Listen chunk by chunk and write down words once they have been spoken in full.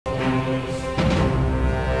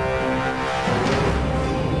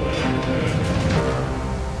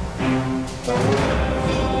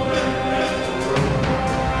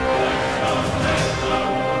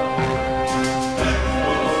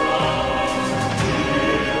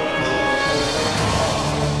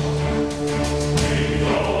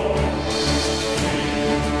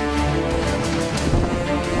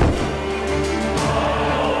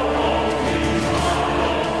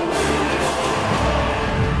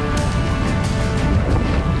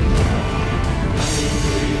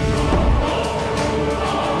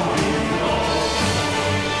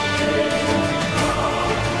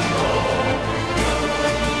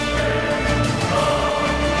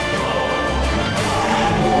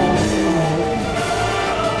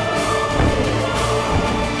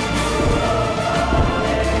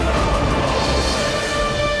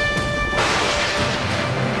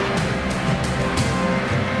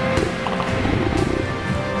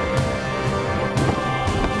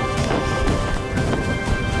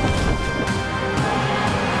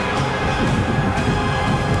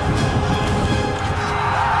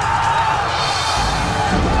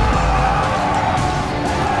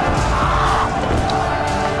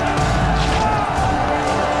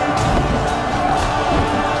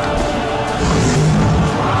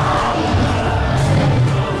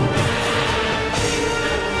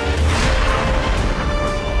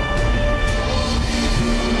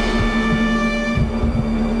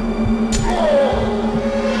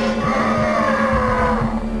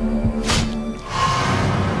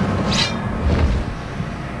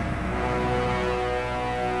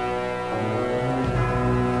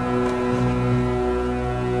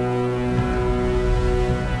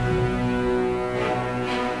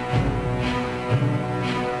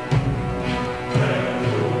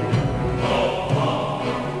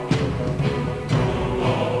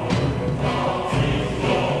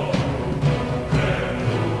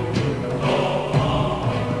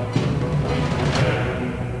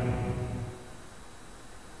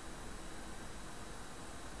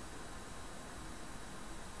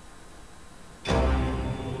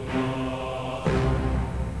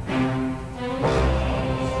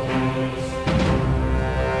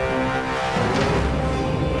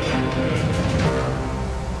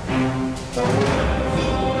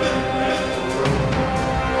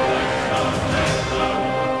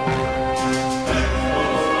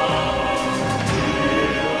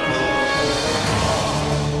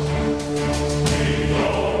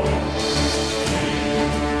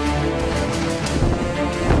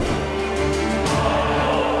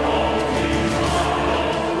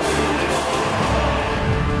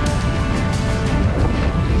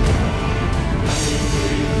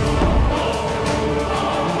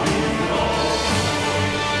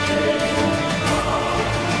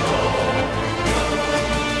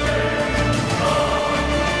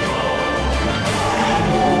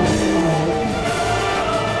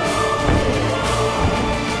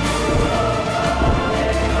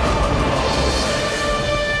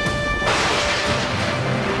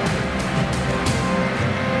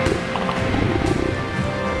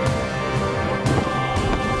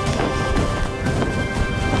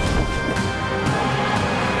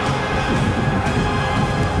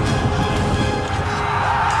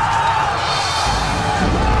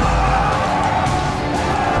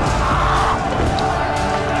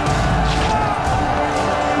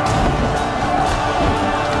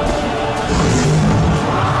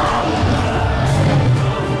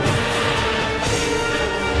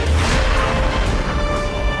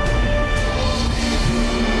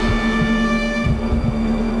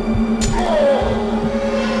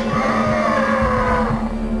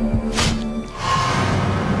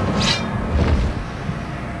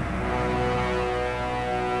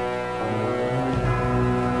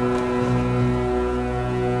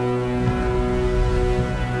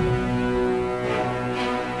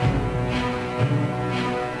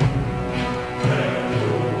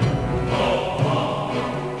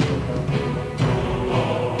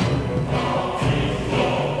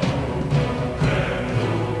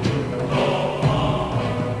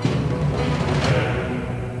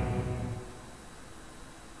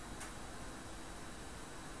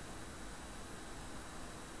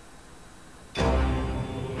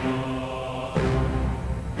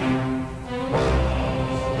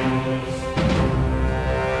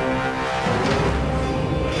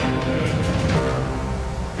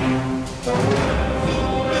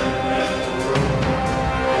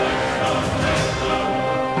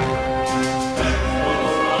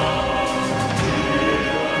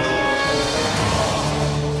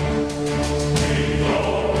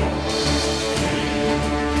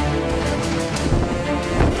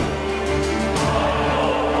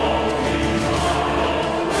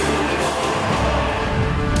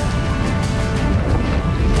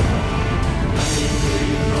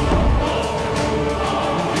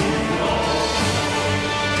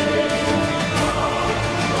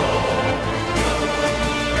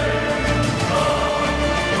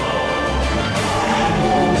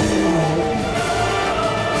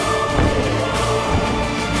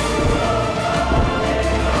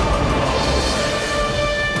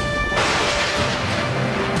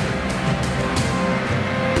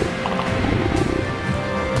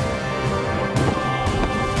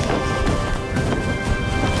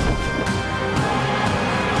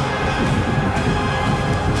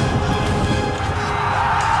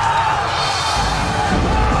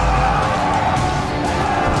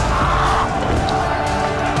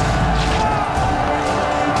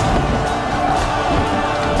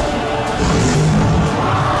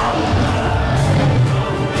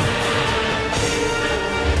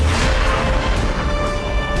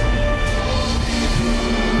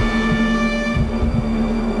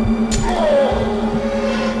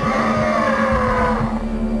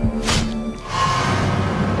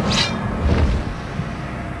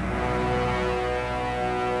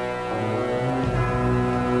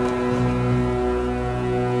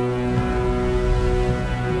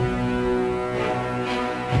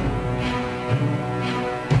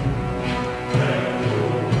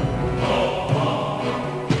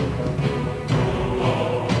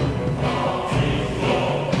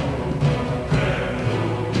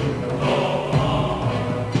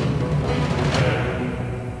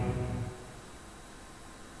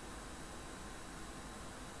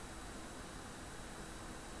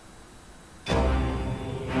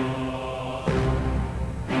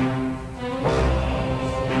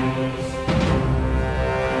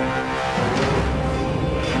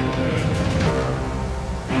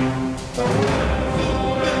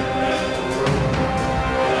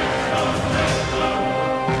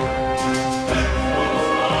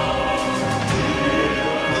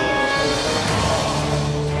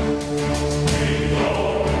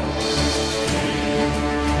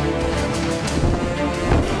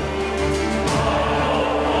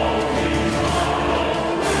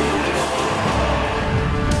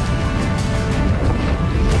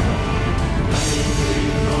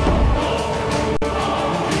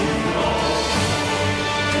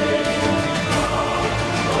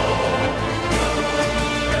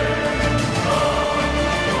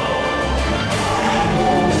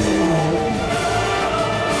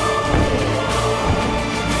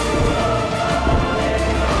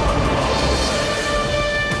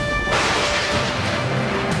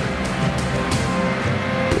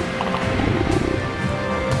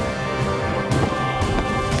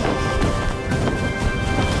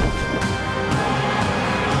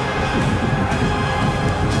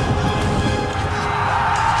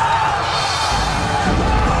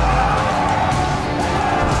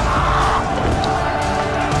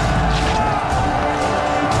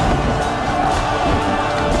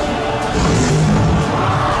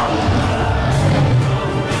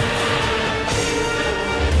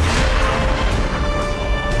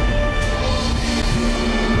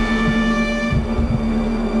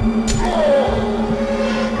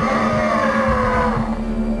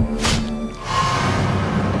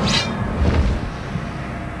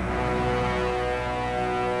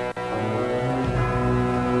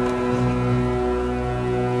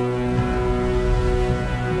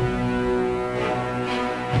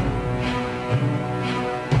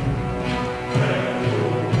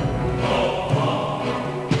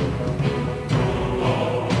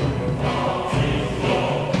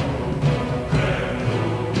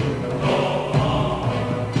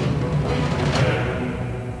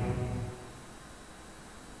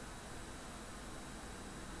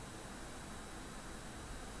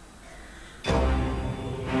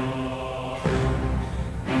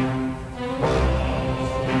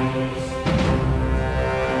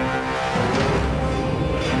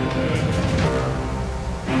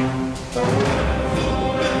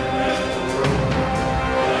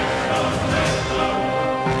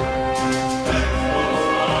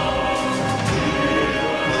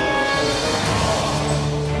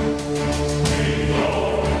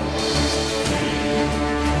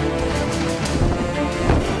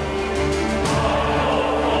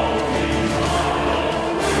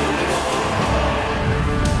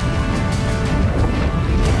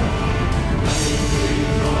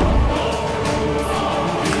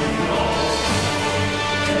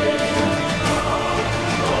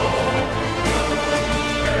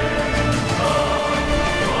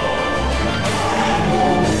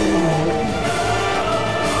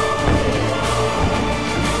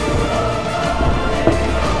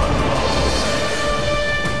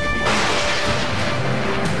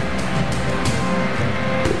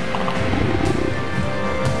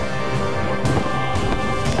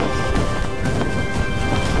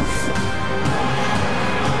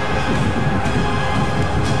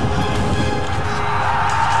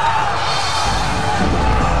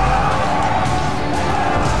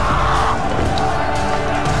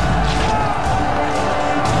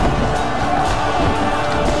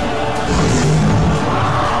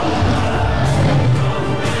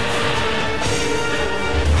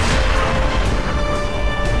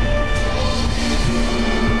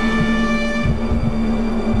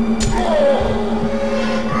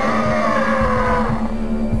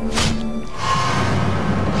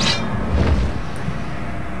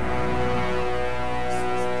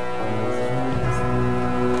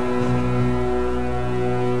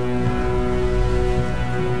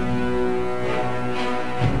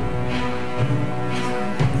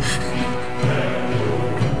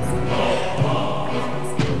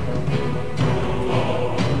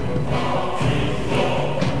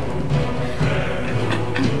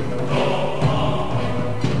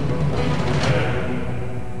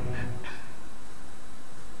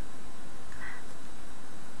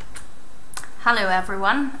Hello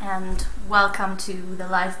everyone, and welcome to the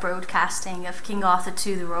live broadcasting of King Arthur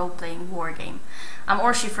II, the role-playing wargame. I'm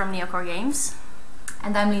Orshi from NeocoreGames.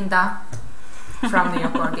 And I'm Linda from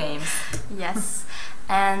NeocoreGames. Yes,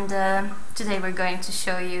 and today we're going to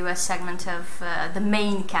show you a segment of the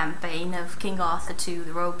main campaign of King Arthur II,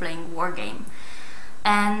 the role-playing wargame.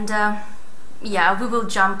 And yeah, we will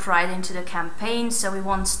jump right into the campaign, so we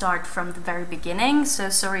won't start from the very beginning. So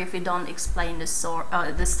sorry if we don't explain the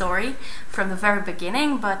story from the very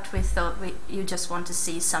beginning, but we thought you just want to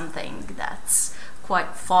see something that's quite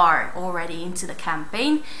far already into the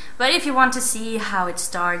campaign. But if you want to see how it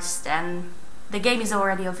starts, then the game is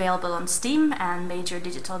already available on Steam and major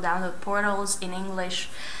digital download portals in English,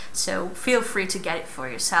 so feel free to get it for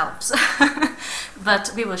yourselves.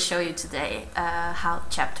 But we will show you today how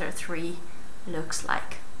Chapter 3 looks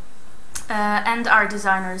like. And our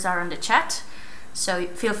designers are on the chat, so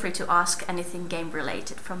feel free to ask anything game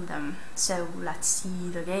related from them. So let's see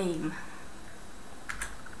the game.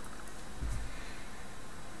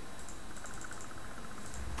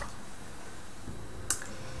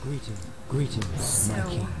 Greetings,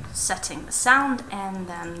 So setting the sound, and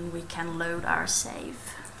then we can load our save.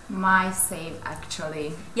 My save,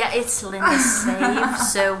 actually. Yeah, it's Linda's save,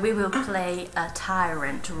 so we will play a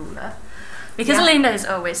tyrant ruler. Because Yeah. Linda is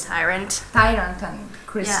always tyrant. Tyrant and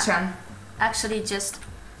Christian. Yeah. Actually, just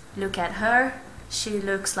look at her. She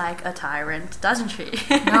looks like a tyrant, doesn't she?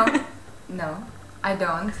 No, I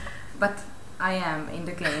don't. But I am in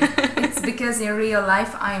the game. It's because in real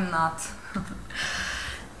life I'm not.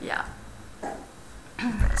 Yeah.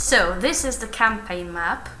 So this is the campaign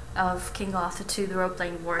map of King Arthur II, the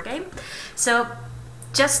role-playing wargame. So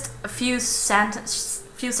just a few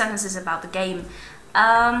sentences about the game.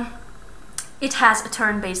 It has a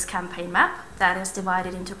turn-based campaign map that is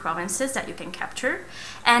divided into provinces that you can capture,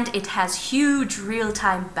 and it has huge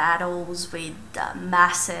real-time battles with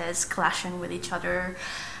masses clashing with each other,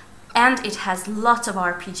 and it has lots of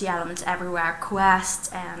RPG elements everywhere,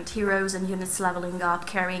 quests and heroes and units leveling up,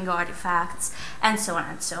 carrying artifacts, and so on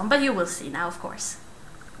and so on, but you will see now, of course.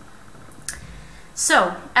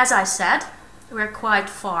 So, as I said, we're quite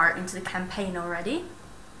far into the campaign already.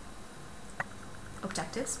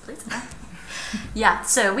 Objectives, please. Yeah,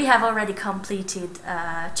 so we have already completed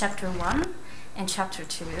Chapter 1 and Chapter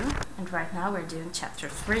 2, and right now we're doing Chapter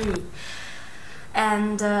 3.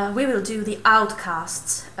 And we will do the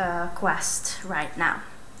Outcasts quest right now,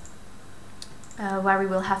 where we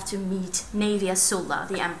will have to meet Naevia Sulla,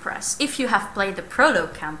 the Empress. If you have played the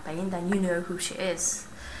prologue campaign, then you know who she is.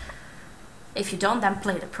 If you don't, then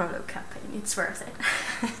play the prologue campaign, it's worth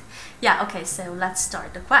it. Yeah, okay, so let's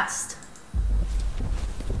start the quest.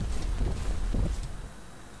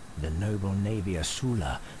 The noble Naevia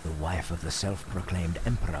Sulla, the wife of the self-proclaimed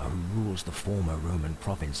emperor who rules the former Roman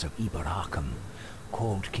province of Iberacum,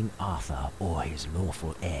 called King Arthur or his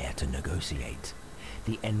lawful heir to negotiate.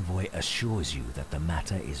 The envoy assures you that the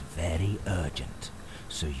matter is very urgent,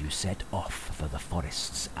 so you set off for the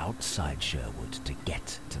forests outside Sherwood to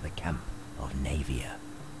get to the camp of Naevia.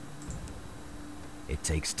 It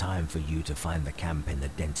takes time for you to find the camp in the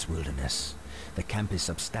dense wilderness. The camp is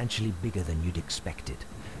substantially bigger than you'd expected,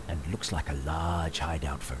 and looks like a large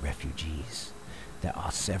hideout for refugees. There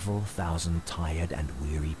are several thousand tired and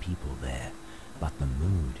weary people there, but the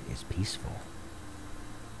mood is peaceful.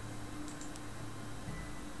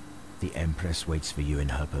 The Empress waits for you in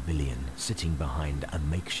her pavilion, sitting behind a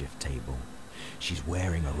makeshift table. She's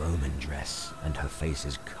wearing a Roman dress, and her face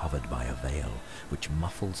is covered by a veil, which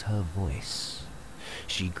muffles her voice.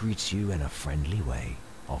 She greets you in a friendly way,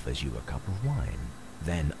 offers you a cup of wine,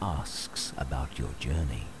 then asks about your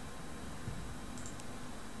journey.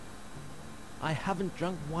 I haven't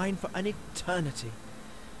drunk wine for an eternity,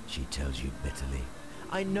 She tells you bitterly.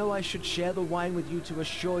 I know I should share the wine with you to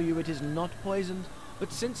assure you it is not poisoned,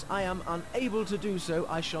 but since I am unable to do so,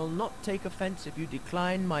 I shall not take offense if you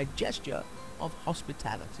decline my gesture of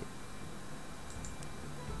hospitality.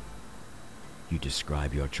 You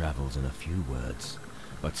describe your travels in a few words,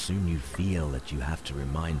 but soon you feel that you have to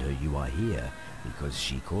remind her you are here because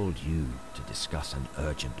she called you to discuss an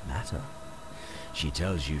urgent matter. She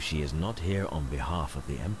tells you she is not here on behalf of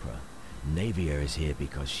the Emperor. Naevia is here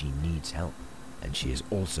because she needs help, and she is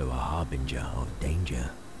also a harbinger of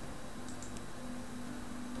danger.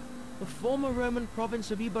 The former Roman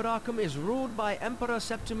province of Iberacum is ruled by Emperor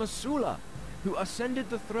Septimus Sulla, who ascended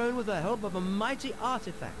the throne with the help of a mighty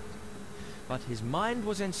artifact. But his mind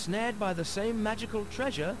was ensnared by the same magical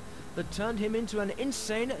treasure that turned him into an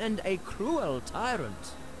insane and a cruel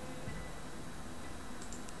tyrant.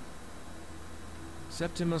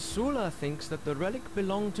 Septimus Sulla thinks that the relic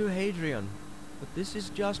belonged to Hadrian, but this is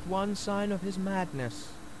just one sign of his madness.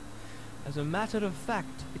 As a matter of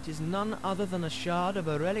fact, it is none other than a shard of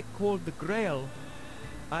a relic called the Grail.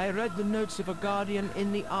 I read the notes of a guardian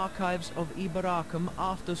in the archives of Ibaracum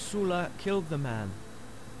after Sula killed the man.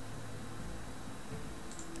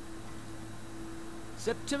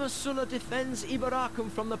 Septimus Sulla defends Ibaracum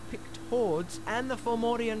from the Pict hordes and the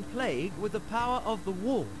Fomorian plague with the power of the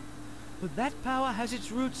wall, but that power has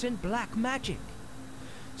its roots in black magic.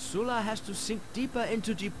 Sulla has to sink deeper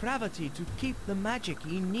into depravity to keep the magic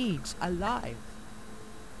he needs alive.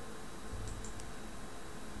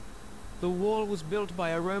 The wall was built by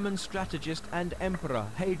a Roman strategist and emperor,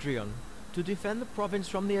 Hadrian, to defend the province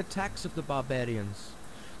from the attacks of the barbarians.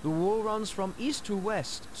 The wall runs from east to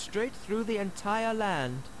west, straight through the entire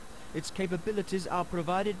land. Its capabilities are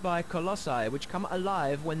provided by colossi, which come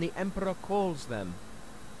alive when the emperor calls them.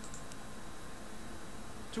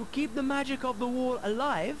 To keep the magic of the wall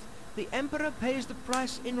alive, the emperor pays the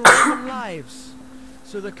price in Roman lives.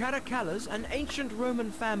 So the Caracallas, an ancient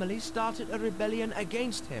Roman family, started a rebellion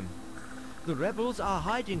against him. The rebels are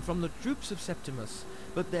hiding from the troops of Septimus,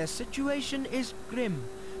 but their situation is grim,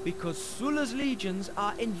 because Sulla's legions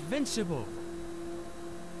are invincible.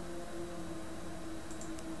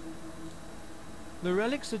 The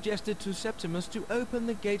relic suggested to Septimus to open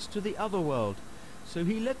the gates to the other world, so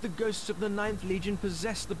he let the ghosts of the 9th Legion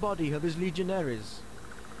possess the body of his legionaries.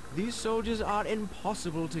 These soldiers are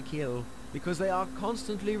impossible to kill, because they are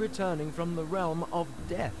constantly returning from the realm of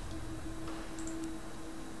death.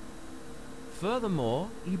 Furthermore,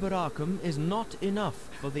 Ibaracum is not enough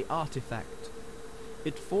for the artifact.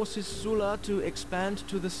 It forces Sulla to expand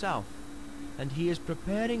to the south, and he is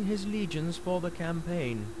preparing his legions for the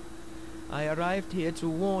campaign. I arrived here to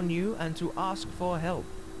warn you and to ask for help.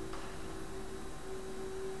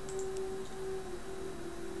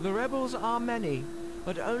 The rebels are many,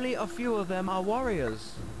 but only a few of them are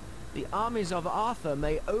warriors. The armies of Arthur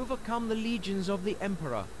may overcome the legions of the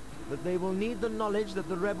Emperor, but they will need the knowledge that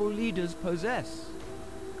the rebel leaders possess.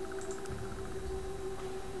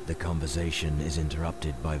 The conversation is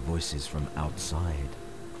interrupted by voices from outside.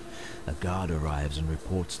 A guard arrives and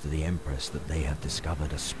reports to the Empress that they have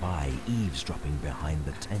discovered a spy eavesdropping behind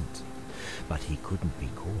the tent, but he couldn't be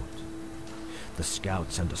caught. The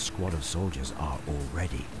scouts and a squad of soldiers are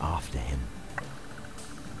already after him.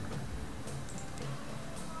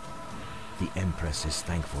 The Empress is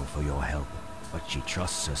thankful for your help, but she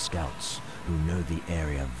trusts her scouts, who know the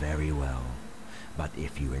area very well. But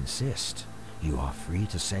if you insist, you are free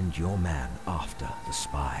to send your man after the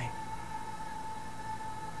spy.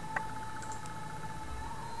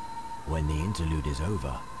 When the interlude is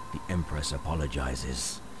over, the Empress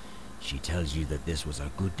apologizes. She tells you that this was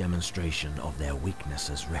a good demonstration of their weakness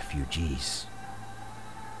as refugees.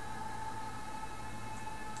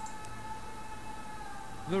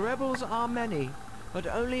 The rebels are many, but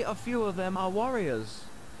only a few of them are warriors.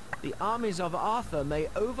 The armies of Arthur may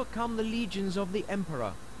overcome the legions of the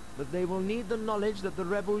Emperor, but they will need the knowledge that the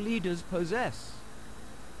rebel leaders possess.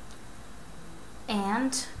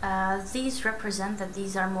 And these represent that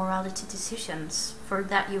these are morality decisions. For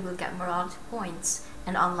that you will get morality points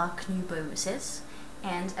and unlock new bonuses.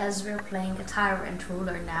 And as we're playing a tyrant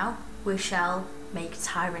ruler now, we shall make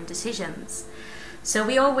tyrant decisions. So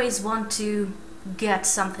we always want to get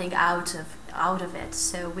something out of it.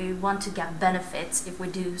 So we want to get benefits if we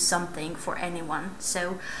do something for anyone.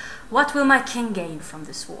 So what will my king gain from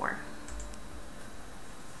this war?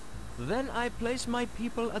 Then I place my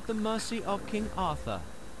people at the mercy of King Arthur,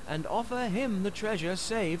 and offer him the treasure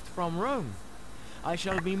saved from Rome. I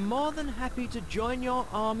shall be more than happy to join your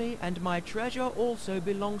army, and my treasure also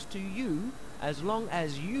belongs to you, as long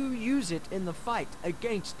as you use it in the fight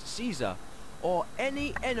against Caesar, or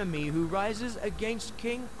any enemy who rises against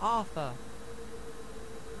King Arthur.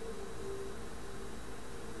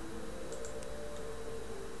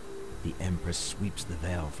 The Empress sweeps the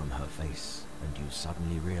veil from her face, and you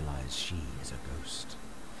suddenly realize she is a ghost.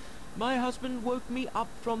 My husband woke me up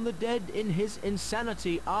from the dead in his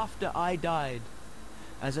insanity after I died.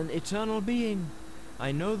 As an eternal being,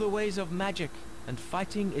 I know the ways of magic, and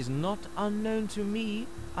fighting is not unknown to me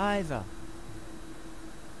either.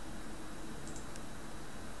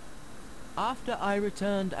 After I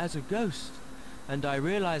returned as a ghost, and I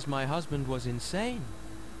realized my husband was insane,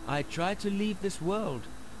 I tried to leave this world,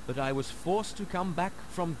 but I was forced to come back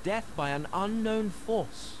from death by an unknown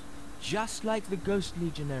force, just like the Ghost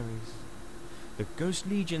Legionaries. The Ghost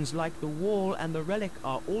Legions, like the Wall and the Relic,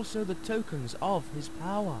 are also the tokens of his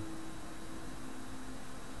power.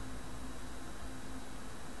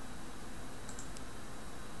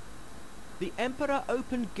 The Emperor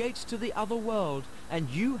opened gates to the other world, and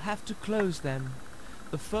you have to close them.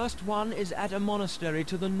 The first one is at a monastery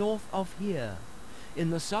to the north of here, in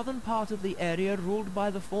the southern part of the area ruled by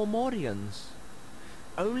the Fomorians.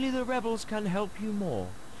 Only the rebels can help you more,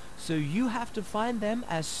 so you have to find them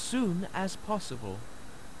as soon as possible.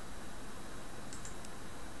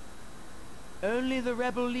 Only the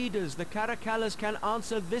rebel leaders, the Caracalas, can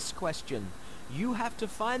answer this question. You have to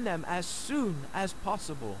find them as soon as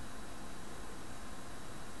possible.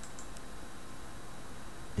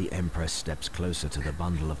 The Empress steps closer to the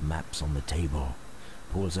bundle of maps on the table,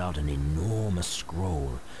 pulls out an enormous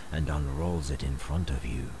scroll, and unrolls it in front of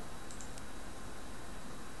you.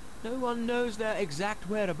 No one knows their exact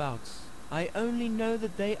whereabouts. I only know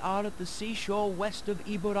that they are at the seashore west of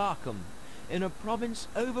Iberacum, in a province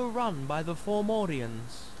overrun by the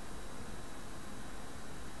Fomorians.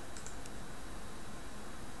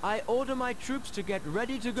 I order my troops to get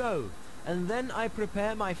ready to go, and then I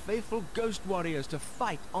prepare my faithful ghost warriors to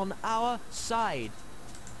fight on our side.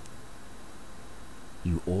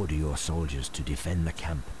 You order your soldiers to defend the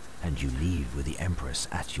camp, and you leave with the Empress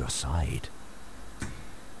at your side.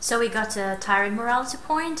 So we got a Tyrant morality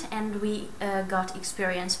point, and we got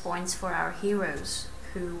experience points for our heroes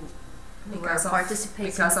who were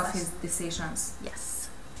participating. Because of his decisions. Yes.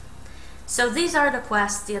 So these are the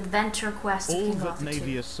quests, the adventure quests. All of King that Arthur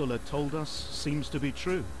Navius 2. Sulla told us seems to be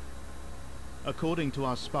true. According to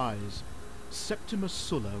our spies, Septimus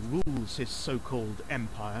Sulla rules his so-called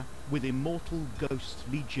empire with immortal ghost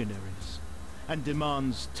legionaries, and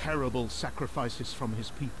demands terrible sacrifices from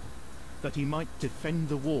his people, that he might defend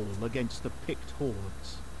the wall against the Pict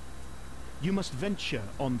hordes. You must venture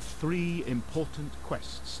on 3 important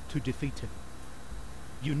quests to defeat him.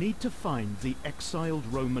 You need to find the exiled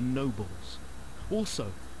Roman nobles.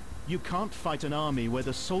 Also, you can't fight an army where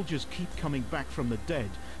the soldiers keep coming back from the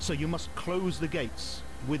dead, so you must close the gates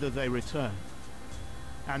whither they return.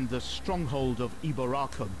 And the stronghold of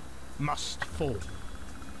Iberacum must fall.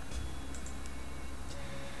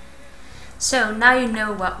 So now you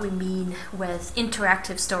know what we mean with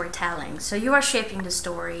interactive storytelling. So you are shaping the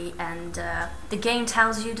story, and the game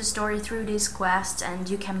tells you the story through these quests, and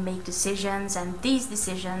you can make decisions, and these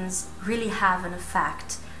decisions really have an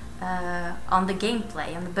effect on the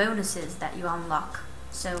gameplay, on the bonuses that you unlock.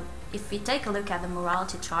 So if we take a look at the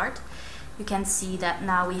morality chart, you can see that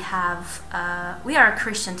now we have we are a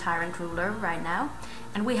Christian tyrant ruler right now,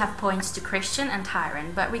 and we have points to Christian and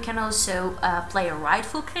tyrant, but we can also play a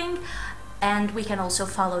rightful king, and we can also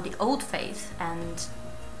follow the old faith. And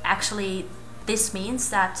actually this means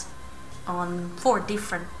that on 4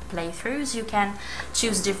 different playthroughs you can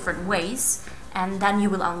choose different ways, and then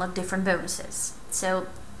you will unlock different bonuses. So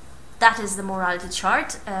that is the morality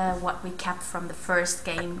chart, what we kept from the first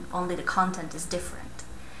game, only the content is different.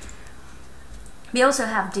 We also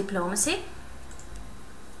have diplomacy,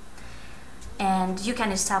 and you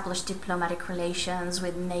can establish diplomatic relations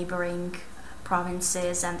with neighboring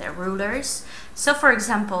provinces and their rulers. So for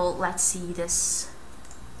example, let's see this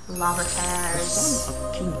love The affairs. son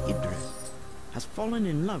of King Idris has fallen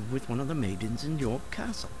in love with one of the maidens in your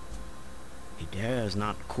castle. He dares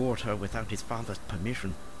not court her without his father's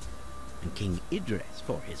permission, and King Idris,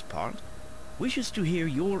 for his part, wishes to hear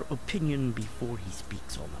your opinion before he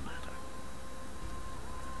speaks on the matter.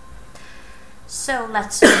 So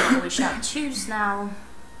let's see what we shall choose now.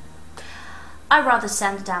 I rather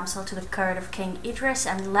send the damsel to the court of King Idris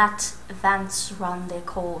and let events run their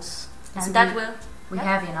course. And So that will... We Yeah.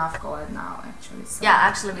 have enough gold now, actually. So Yeah,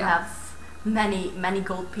 actually we yeah. have many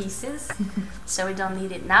gold pieces, so we don't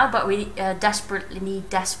need it now, but we desperately need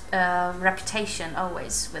reputation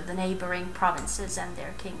always with the neighboring provinces and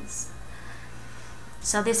their kings.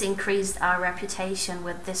 So this increased our reputation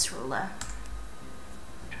with this ruler.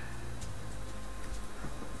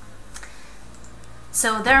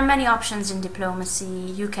 So there are many options in diplomacy.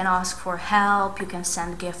 You can ask for help, you can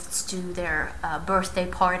send gifts to their birthday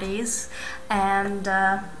parties, and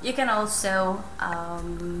you can also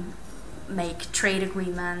make trade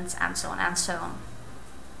agreements and so on and so on.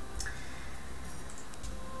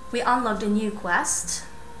 We unlocked a new quest,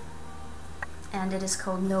 and it is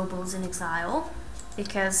called Nobles in Exile,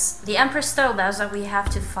 because the Empress told us that we have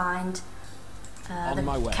to find the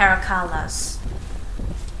Caracalas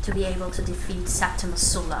to be able to defeat Septimus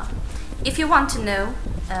Sulla. If you want to know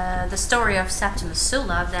the story of Septimus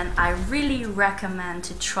Sulla, then I really recommend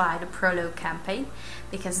to try the prologue campaign,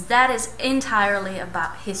 because that is entirely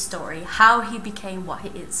about his story, how he became what he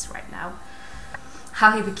is right now,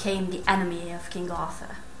 how he became the enemy of King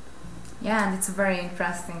Arthur. Yeah, and it's a very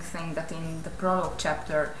interesting thing that in the prologue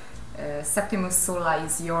chapter Septimus Sulla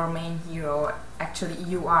is your main hero. Actually,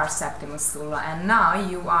 you are Septimus Sulla, and now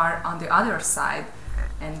you are on the other side,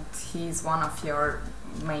 and he's one of your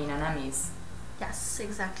main enemies. Yes,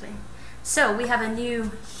 exactly. So we have a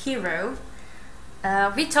new hero.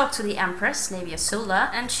 We talked to the Empress, Navia Sulla,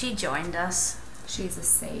 and she joined us. She's a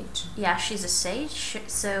sage. Yeah, she's a sage,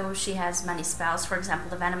 so she has many spells, for example,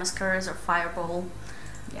 the Venomous Curse or Fireball.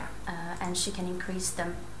 Yeah. And she can increase the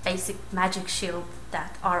basic magic shield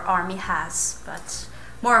that our army has, but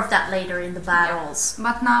more of that later in the battles.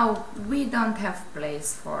 Yeah. But now we don't have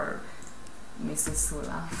place for Mrs.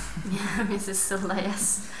 Sulla. Yeah, Mrs. Sulla,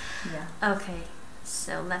 yes. Yeah. Okay,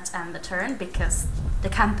 so let's end the turn because the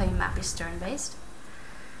campaign map is turn-based.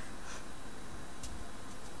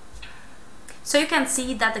 So you can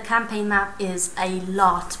see that the campaign map is a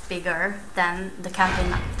lot bigger than the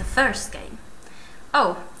campaign map of the first game.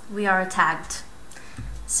 Oh, we are attacked.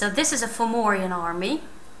 So this is a Fomorian army.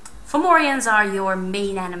 Fomorians are your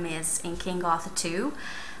main enemies in King Arthur 2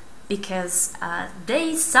 because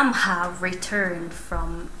they somehow returned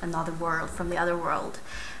from another world, from the other world,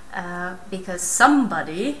 because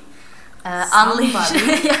somebody unleashed.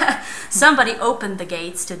 Yeah, somebody opened the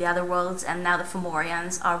gates to the other worlds, and now the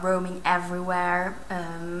Fomorians are roaming everywhere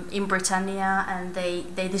in Britannia, and they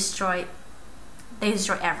destroy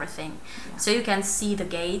everything. Yeah. So you can see the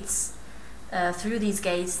gates. Through these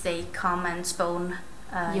gates, they come and spawn.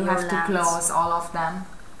 You your have to lands. close all of them.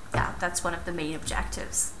 Yeah, that's one of the main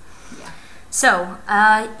objectives. Yeah. So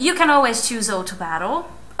you can always choose auto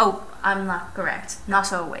battle. Oh, I'm not correct.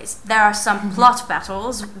 Not always. There are some plot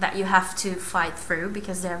battles that you have to fight through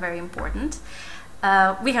because they're very important.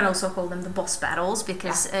 We can also call them the boss battles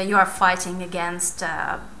because you are fighting against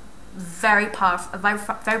a very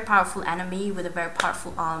powerful enemy with a very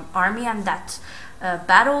powerful army, and that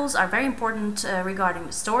battles are very important regarding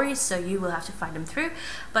the story, so you will have to fight them through.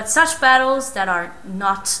 But such battles that are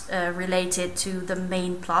not related to the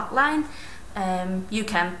main plot line, you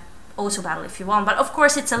can auto battle if you want, but of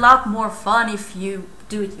course it's a lot more fun if you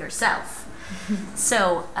do it yourself.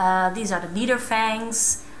 So these are the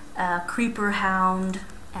Niederfangs, Creeper Hound,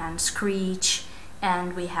 and Screech,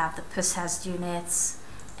 and we have the Possessed units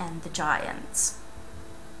and the Giants.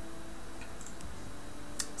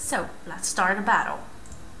 So let's start a battle.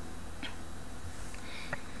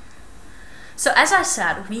 So as I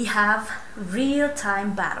said, we have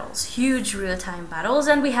real-time battles, huge real-time battles,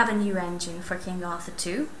 and we have a new engine for King Arthur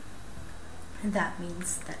 2. And that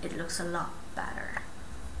means that it looks a lot better.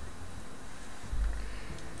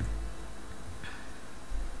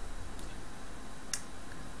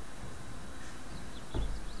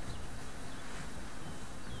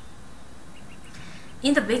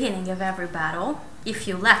 In the beginning of every battle, if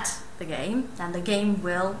you let the game, then the game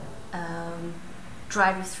will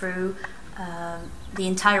drive you through the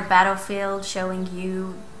entire battlefield, showing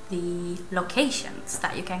you the locations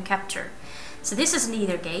that you can capture. So this is an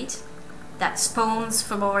Nether Gate that spawns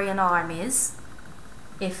Fomorian armies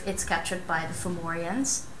if it's captured by the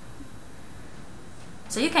Fomorians.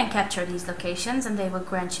 So you can capture these locations and they will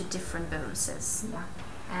grant you different bonuses. Yeah.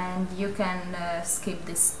 And you can skip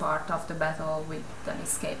this part of the battle with an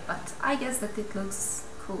escape, but I guess that it looks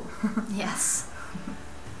cool. Yes.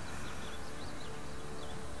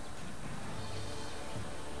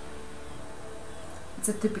 It's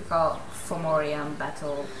a typical Fomorian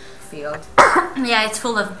battlefield. Yeah, it's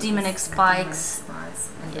full of demonic spikes.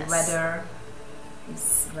 And Yes. the weather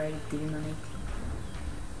is very demonic.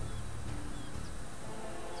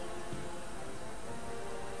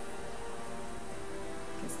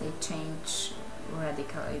 Because they change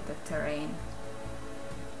radically the terrain.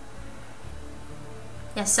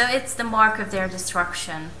 Yeah, so it's the mark of their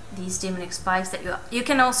destruction, these demonic spikes that you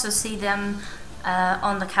can also see them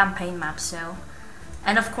on the campaign map. So,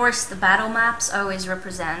 and of course the battle maps always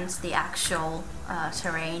represent the actual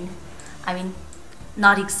terrain. I mean,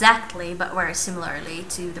 not exactly, but very similarly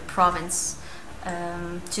to the province,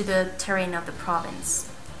 to the terrain of the province.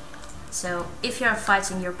 So if you are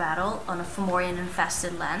fighting your battle on a Fomorian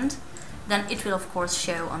infested land, then it will of course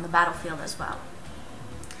show on the battlefield as well.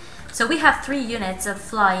 So we have 3 units of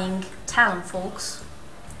flying Talonfolks,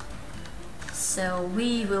 so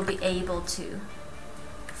we will be able to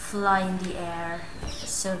fly in the air.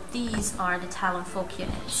 So these are the Talonfolk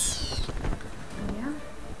units. Yeah.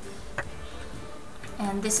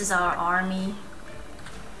 And this is our army.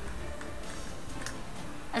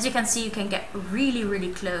 As you can see, you can get really,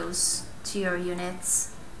 really close to your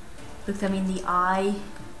units. Look them in the eye.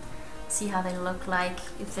 See how they look like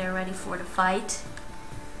if they're ready for the fight.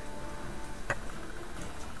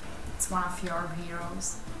 It's one of your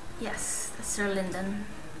heroes. Yes, that's Sir Linden.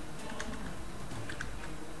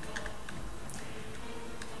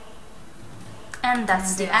 And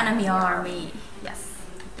that's And the the enemy enemy army. Yes.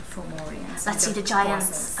 The Fomorians. Let's see with the giants.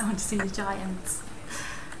 horses. I want to see the giants.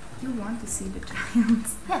 You want to see the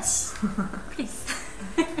giants? Yes. Please.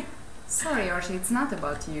 Sorry, Archie, it's not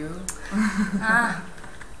about you. Ah.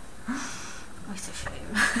 Oh, it's a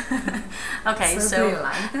shame. Okay, So do you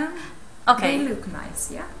like them? okay. They look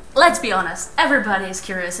nice, yeah? Let's be honest. Everybody is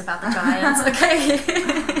curious about the giants. Okay.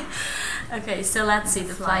 Okay, so let's see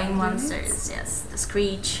the flying monsters. units. Yes, the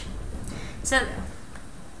screech. So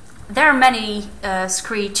there are many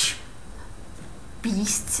screech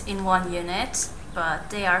beasts in one unit, but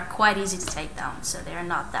they are quite easy to take down, so they are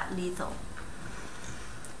not that lethal.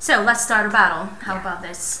 So let's start a battle. How about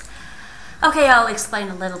this? Okay, I'll explain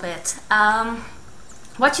a little bit.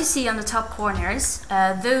 What you see on the top corners,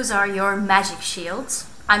 those are your magic shields.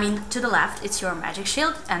 I mean, to the left it's your magic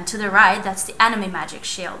shield, and to the right that's the enemy magic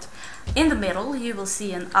shield. In the middle you will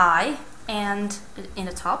see an eye, and in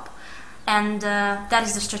the top, and that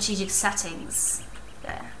is the strategic settings.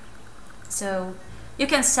 So you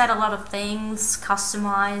can set a lot of things,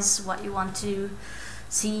 customize what you want to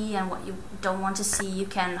see and what you don't want to see. You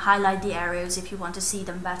can highlight the areas if you want to see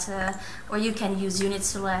them better, or you can use unit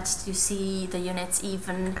select to see the units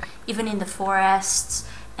even in the forests.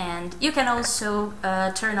 And you can also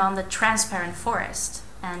turn on the transparent forest,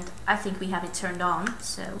 and I think we have it turned on,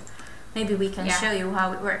 so maybe we can show you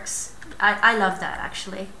how it works. I love that,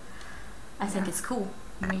 actually. I think it's cool.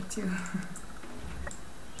 Me too.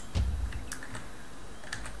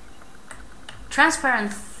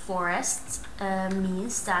 Transparent forest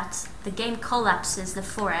means that the game collapses the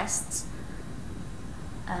forests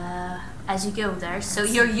as you go there, so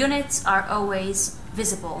your units are always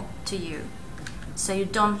visible to you, so you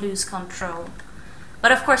don't lose control.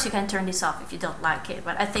 But of course you can turn this off if you don't like it,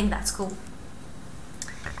 but I think that's cool.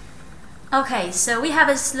 Okay, so we have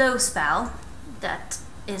a slow spell that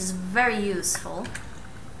is very useful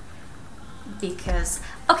because,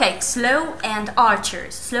 okay, slow and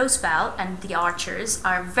archers, slow spell and the archers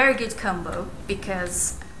are a very good combo,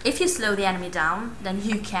 because if you slow the enemy down, then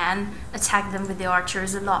you can attack them with the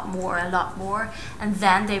archers a lot more, and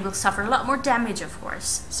then they will suffer a lot more damage, of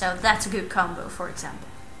course. So that's a good combo, for example.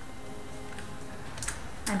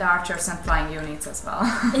 And archers and flying units as well.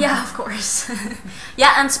 Yeah, of course.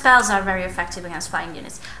 Yeah, and spells are very effective against flying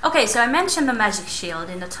units. Okay, so I mentioned the magic shield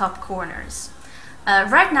in the top corners.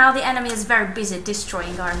 Right now the enemy is very busy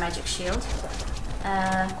destroying our magic shield.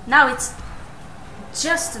 Now it's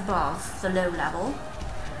just above the low level.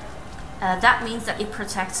 That means that it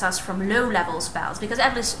protects us from low level spells, because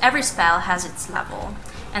every spell has its level.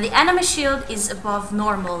 And the enemy shield is above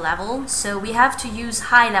normal level, so we have to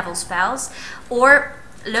use high level spells, or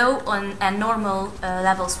low and normal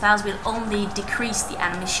level spells will only decrease the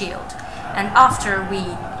enemy shield. And after we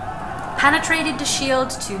penetrated the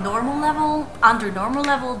shield to normal level, under normal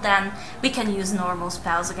level, then we can use normal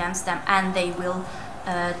spells against them, and they will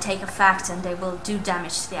take effect and they will do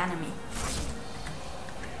damage to the enemy.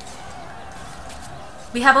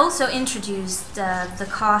 We have also introduced the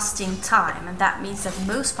casting time, and that means that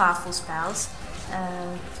most powerful spells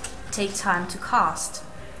take time to cast.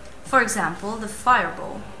 For example, the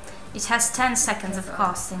fireball. It has 10 seconds of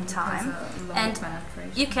casting time, and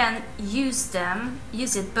you can use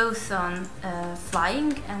it both on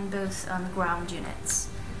flying and both on ground units.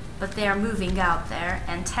 But they are moving out there,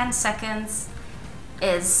 and 10 seconds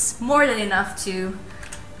is more than enough to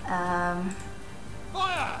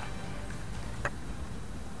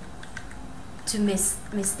miss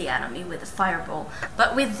the enemy with the fireball.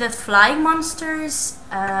 But with the flying monsters,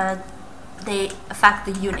 they affect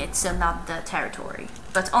the units and not the territory.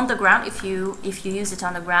 But on the ground, if you use it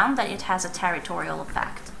on the ground, then it has a territorial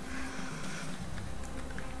effect.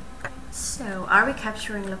 So, are we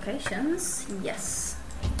capturing locations? Yes.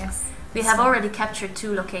 Yes. We have already captured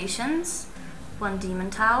 2 locations. 1 demon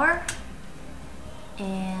tower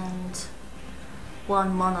and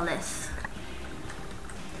 1 monolith.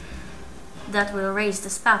 That will raise the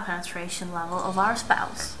spell penetration level of our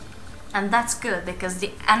spells. And that's good, because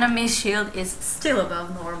the enemy shield is still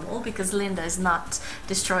above normal, because Linda is not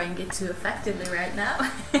destroying it too effectively right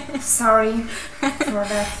now. Sorry for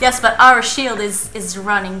that. Yes, but our shield is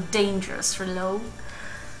running dangerously low.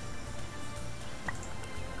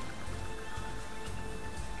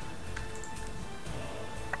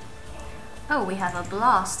 Oh, we have a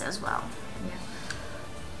blast as well. Yeah.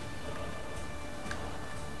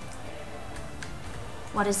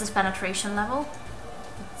 What is this penetration level?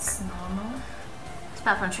 It's normal.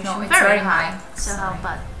 Spell penetration No, it's very very high. high. So how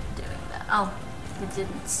about doing that? Oh, we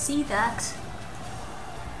didn't see that.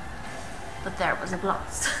 But there was a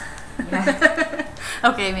blast. Yeah.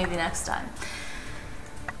 Okay, maybe next time.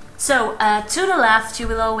 So to the left you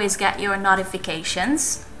will always get your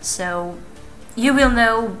notifications, so you will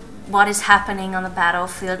know what is happening on the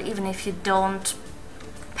battlefield even if you don't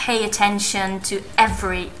pay attention to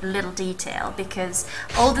every little detail, because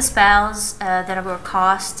all the spells that were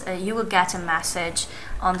cast, you will get a message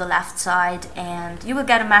on the left side, and you will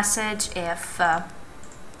get a message if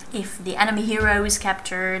the enemy hero is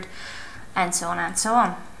captured, and so on and so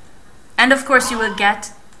on. And of course you will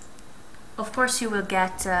get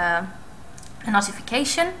a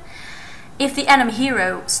notification if the enemy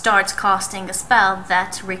hero starts casting a spell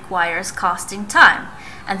that requires casting time.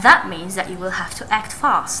 And that means that you will have to act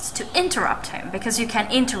fast to interrupt him, because you can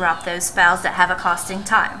interrupt those spells that have a casting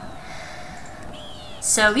time.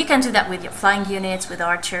 So you can do that with your flying units, with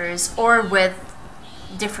archers, or with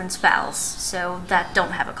different spells, so that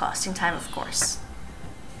don't have a casting time, of course.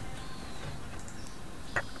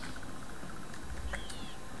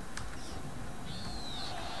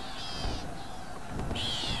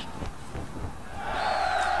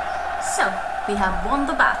 So, we have won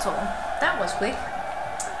the battle. That was quick.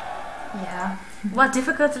 Yeah. What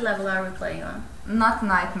difficulty level are we playing on? Not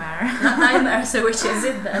nightmare. Not nightmare, so which is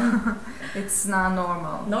it then? It's not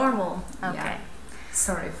normal. Normal, okay. Yeah.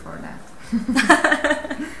 Sorry for that.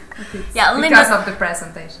 Yeah, Linda, because of the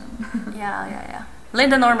presentation. yeah.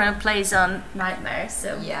 Linda normally plays on nightmare,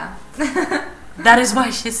 so yeah. that is why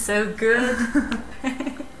she's so good.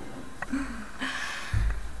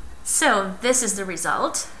 So this is the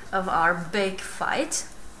result of our big fight,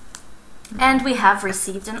 and we have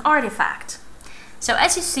received an artifact. So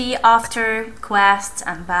as you see, after quests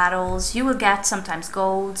and battles, you will get sometimes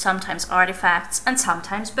gold, sometimes artifacts, and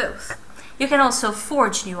sometimes both. You can also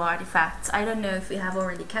forge new artifacts. I don't know if we have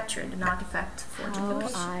already captured an artifact forgeable.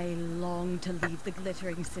 How I long to leave the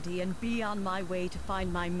glittering city and be on my way to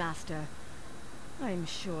find my master. I'm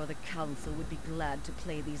sure the council would be glad to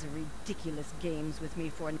play these ridiculous games with me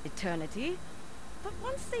for an eternity. But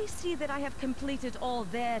once they see that I have completed all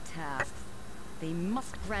their tasks, they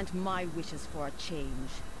must grant my wishes for a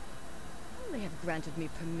change. They have granted me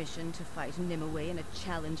permission to fight Nimue in a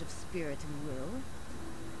challenge of spirit and will.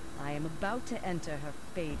 I am about to enter her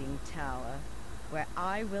fading tower, where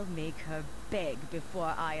I will make her beg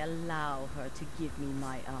before I allow her to give me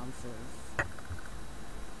my answers.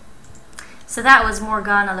 So that was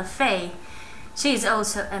Morgana Le Fay. She is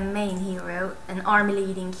also a main hero, an army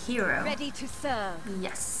leading hero. Ready to serve.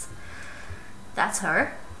 Yes, that's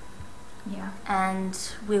her. Yeah. And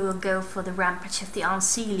we will go for the Rampage of the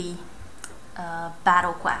Unseelie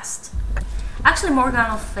battle quest. Actually,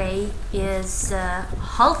 Morgana Le Fay is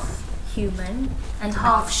half human and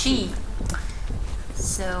half she.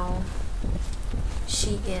 So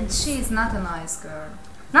she is not a nice girl.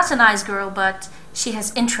 not a nice girl, but she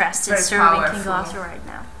has interest in Very serving King powerful. Arthur right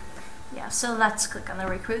now. Yeah, so let's click on the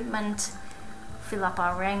recruitment, fill up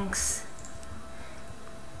our ranks.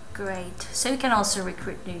 Great. So you can also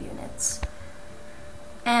recruit new units.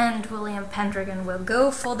 And William Pendragon will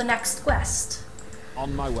go for the next quest.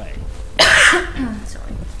 On my way.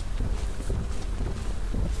 Sorry.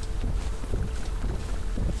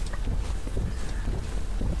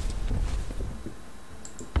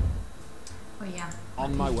 Oh yeah.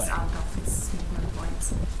 On my He's way. out of his movement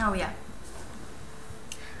points. Oh yeah.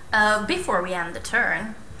 Before we end the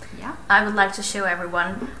turn, Yeah. I would like to show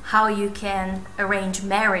everyone how you can arrange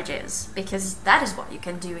marriages, because that is what you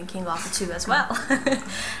can do in King Arthur 2 as well.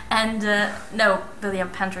 And no, William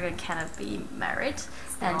Pendragon cannot be married,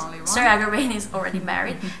 and only one. Sir Agravain is already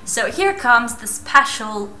married. So here comes the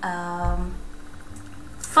special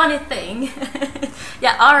funny thing.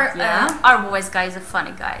 Yeah, our voice guy is a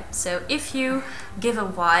funny guy. So if you give a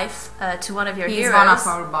wife to one of your He's heroes, one of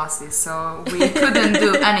our bosses, so we couldn't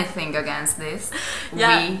do anything against this.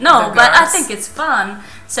 yeah, We, no, the but I girls. think it's fun.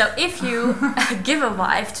 So if you give a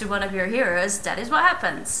wife to one of your heroes, that is what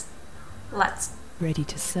happens. Let's. Ready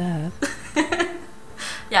to serve.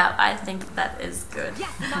 Yeah, I think that is good.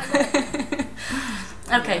 Yes, my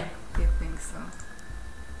lord. Okay. Do you think so?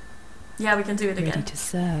 Yeah, we can do it again. to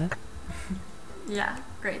serve. Yeah,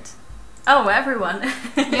 great. Oh, everyone.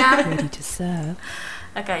 Yeah. Ready to serve.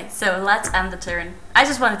 Okay, so let's end the turn. I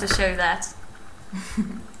just wanted to show that.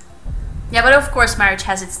 Yeah, but of course marriage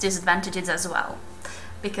has its disadvantages as well,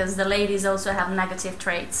 because the ladies also have negative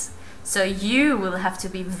traits. So you will have to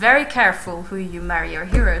be very careful who you marry your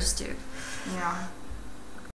heroes to. Yeah.